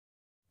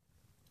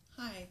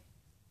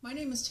My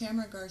name is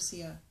Tamara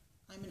Garcia.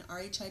 I'm an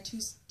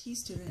RHIT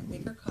student at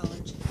Baker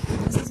College.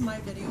 This is my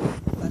video on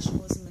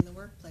professionalism in the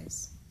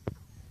workplace.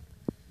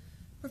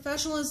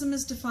 Professionalism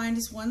is defined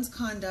as one's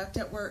conduct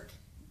at work.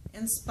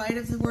 In spite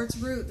of the word's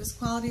root, this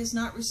quality is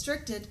not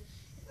restricted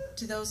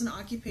to those in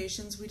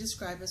occupations we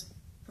describe as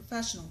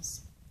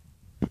professionals.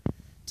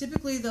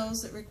 Typically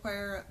those that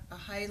require a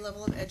high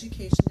level of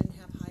education and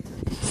have high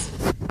earnings.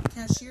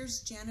 Cashiers,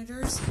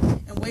 janitors,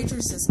 and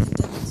waitresses can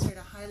demonstrate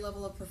a high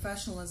level of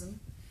professionalism,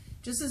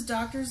 just as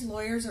doctors,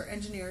 lawyers, or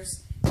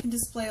engineers can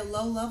display a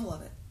low level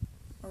of it,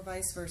 or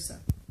vice versa.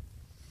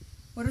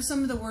 What are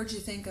some of the words you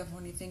think of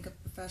when you think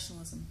of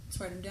professionalism? Let's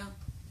write them down.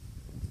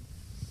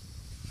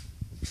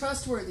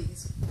 Trustworthy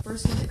is the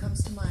first one that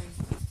comes to mind.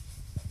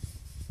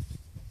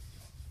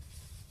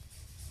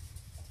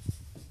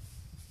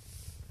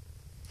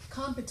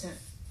 Competent,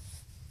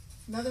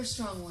 another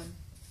strong one.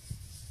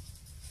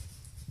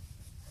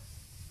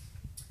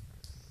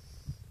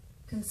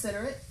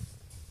 Considerate.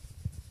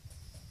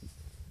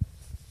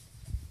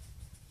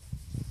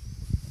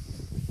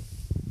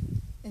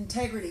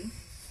 Integrity.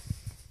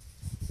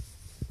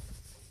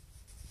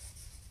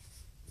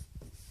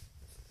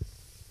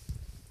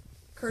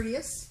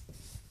 Courteous.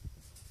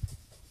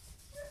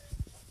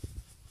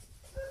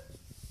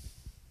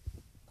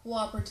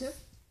 Cooperative.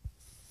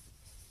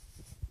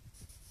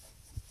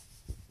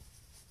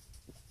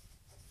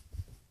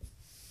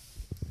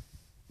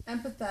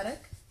 Empathetic.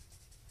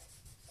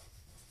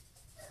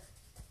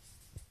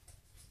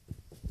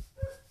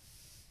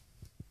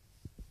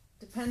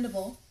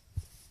 Dependable.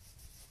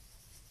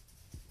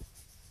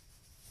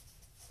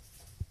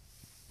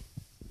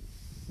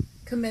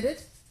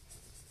 Committed.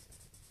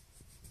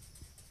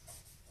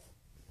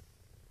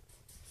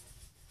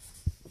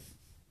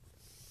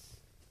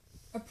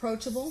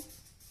 Approachable.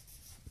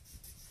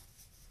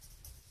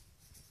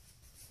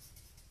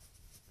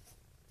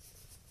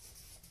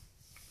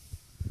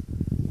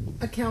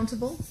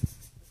 Accountable.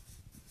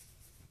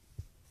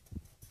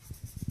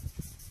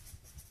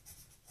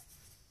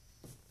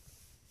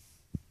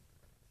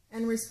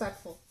 And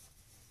respectful.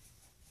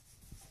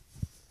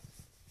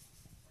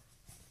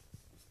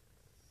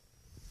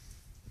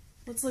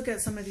 Let's look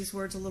at some of these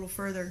words a little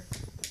further.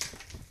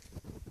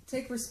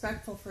 Take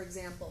respectful, for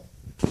example.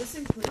 This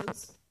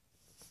includes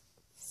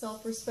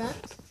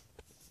self-respect,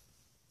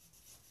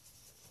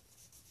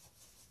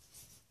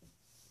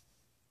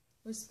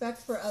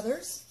 respect for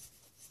others,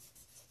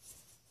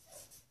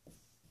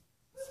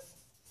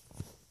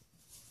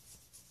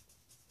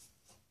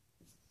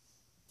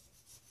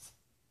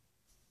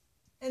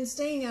 and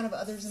staying out of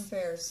others'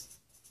 affairs.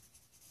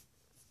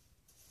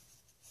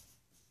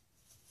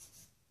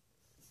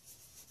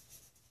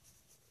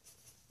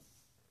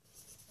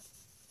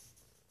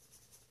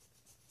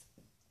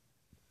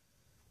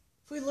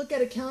 If we look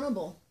at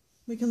accountable,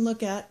 we can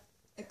look at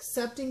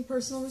accepting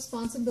personal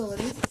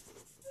responsibility,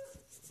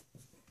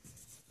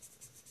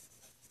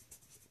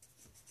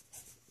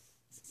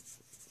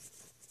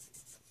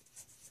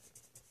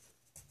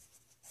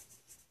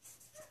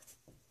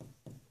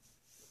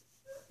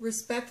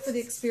 respect for the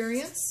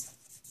experience,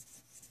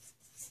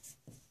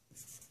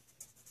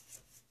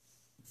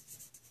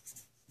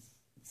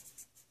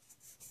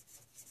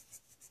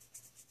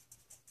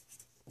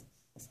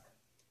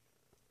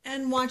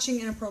 and watching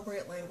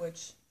inappropriate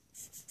language.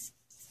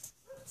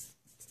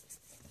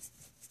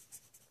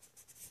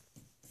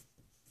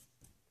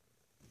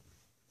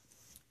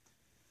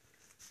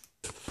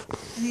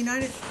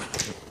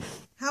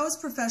 How is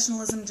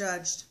professionalism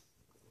judged?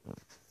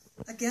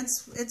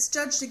 It's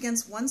judged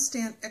against one's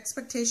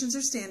expectations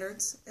or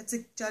standards. It's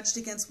judged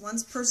against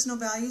one's personal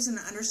values and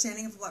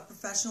understanding of what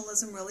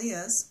professionalism really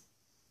is.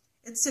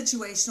 It's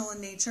situational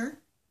in nature.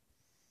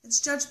 It's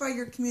judged by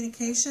your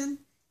communication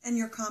and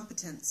your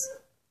competence.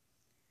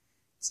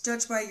 It's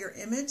judged by your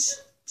image,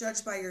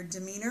 judged by your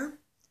demeanor.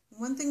 And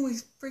one thing we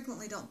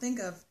frequently don't think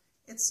of,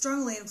 it's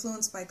strongly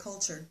influenced by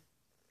culture.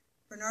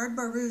 Bernard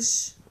Baruch,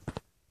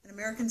 an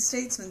American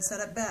statesman,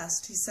 said it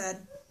best. He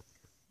said,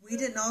 "We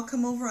didn't all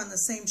come over on the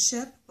same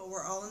ship, but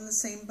we're all in the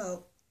same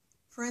boat."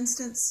 For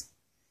instance,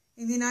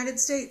 in the United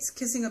States,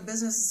 kissing a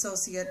business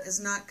associate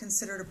is not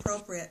considered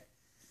appropriate.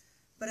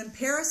 But in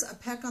Paris, a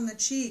peck on the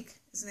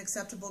cheek is an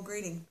acceptable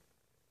greeting.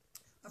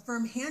 A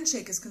firm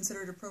handshake is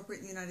considered appropriate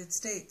in the United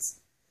States.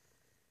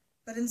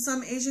 But in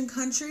some Asian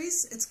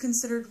countries, it's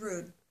considered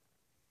rude.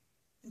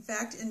 In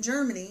fact, in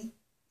Germany,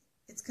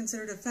 it's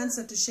considered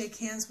offensive to shake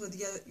hands with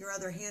your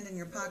other hand in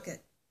your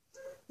pocket.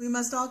 We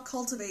must all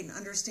cultivate and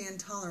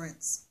understand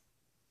tolerance.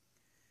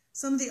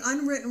 Some of the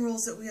unwritten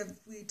rules that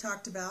we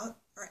talked about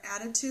are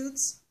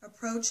attitudes,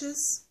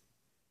 approaches,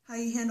 how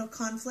you handle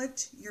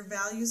conflict, your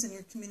values, and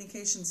your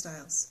communication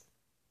styles.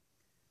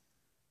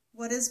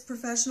 What is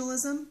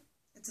professionalism?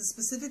 It's a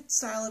specific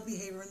style of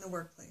behavior in the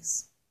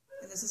workplace.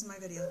 And this is my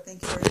video.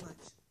 Thank you very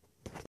much.